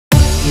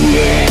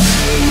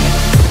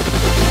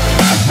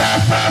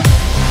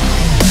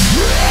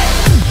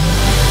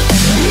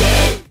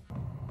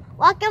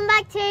Welcome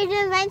back to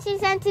Adrian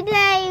Adventures, and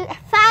today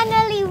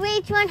finally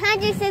reached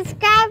 100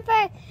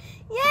 subscribers.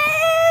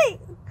 Yay!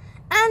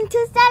 And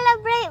to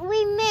celebrate,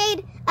 we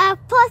made a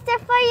poster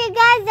for you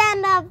guys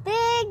and a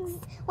big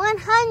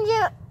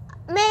 100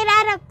 made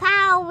out of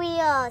Power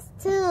Wheels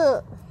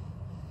too.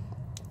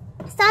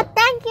 So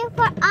thank you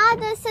for all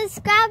the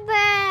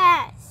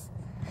subscribers.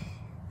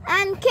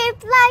 And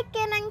keep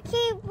liking and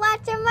keep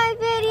watching my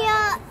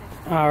video.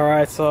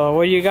 Alright, so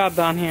what you got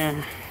down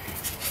here?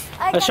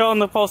 Let's show them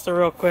the poster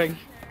real quick.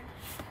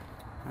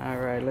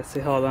 Alright, let's see.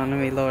 Hold on, let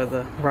me lower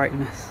the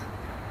brightness.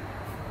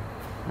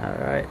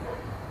 Alright.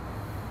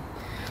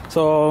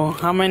 So,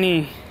 how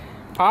many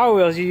Power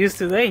Wheels you used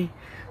today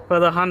for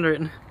the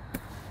 100?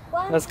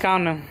 Let's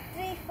count them.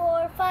 3,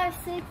 4, 5,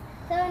 6,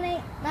 7,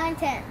 8, 9,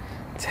 10.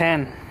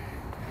 10.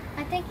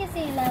 I think it's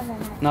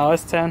 11. No,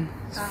 it's 10.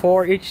 It's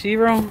 4 each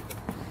 0.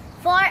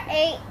 4,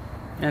 8.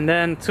 And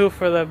then 2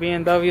 for the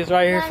BMWs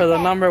right here for the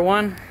number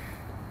 1.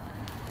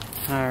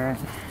 Alright.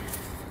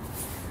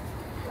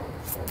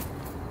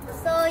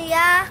 So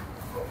yeah.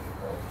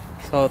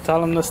 So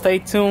tell them to stay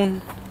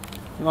tuned.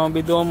 We're going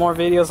to be doing more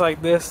videos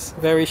like this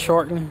very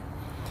shortly.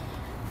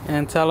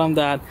 And tell them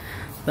that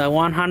the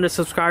 100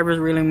 subscribers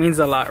really means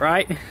a lot,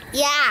 right?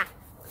 Yeah.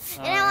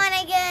 And I want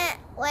to get...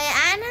 Wait,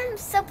 I'm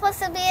supposed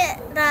to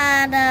be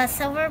the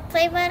silver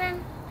play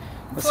button?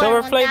 The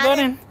silver play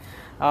button?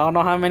 I don't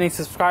know how many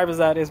subscribers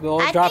that is, but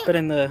we'll drop it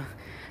in the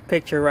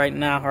picture right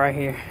now, right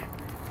here.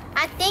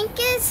 I think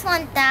it's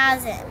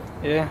 1,000.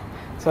 Yeah.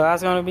 So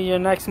that's going to be your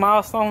next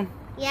milestone?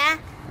 Yeah.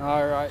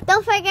 Alright.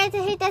 Don't forget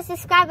to hit that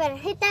subscribe button.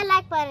 Hit that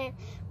like button.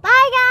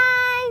 Bye,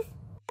 guys.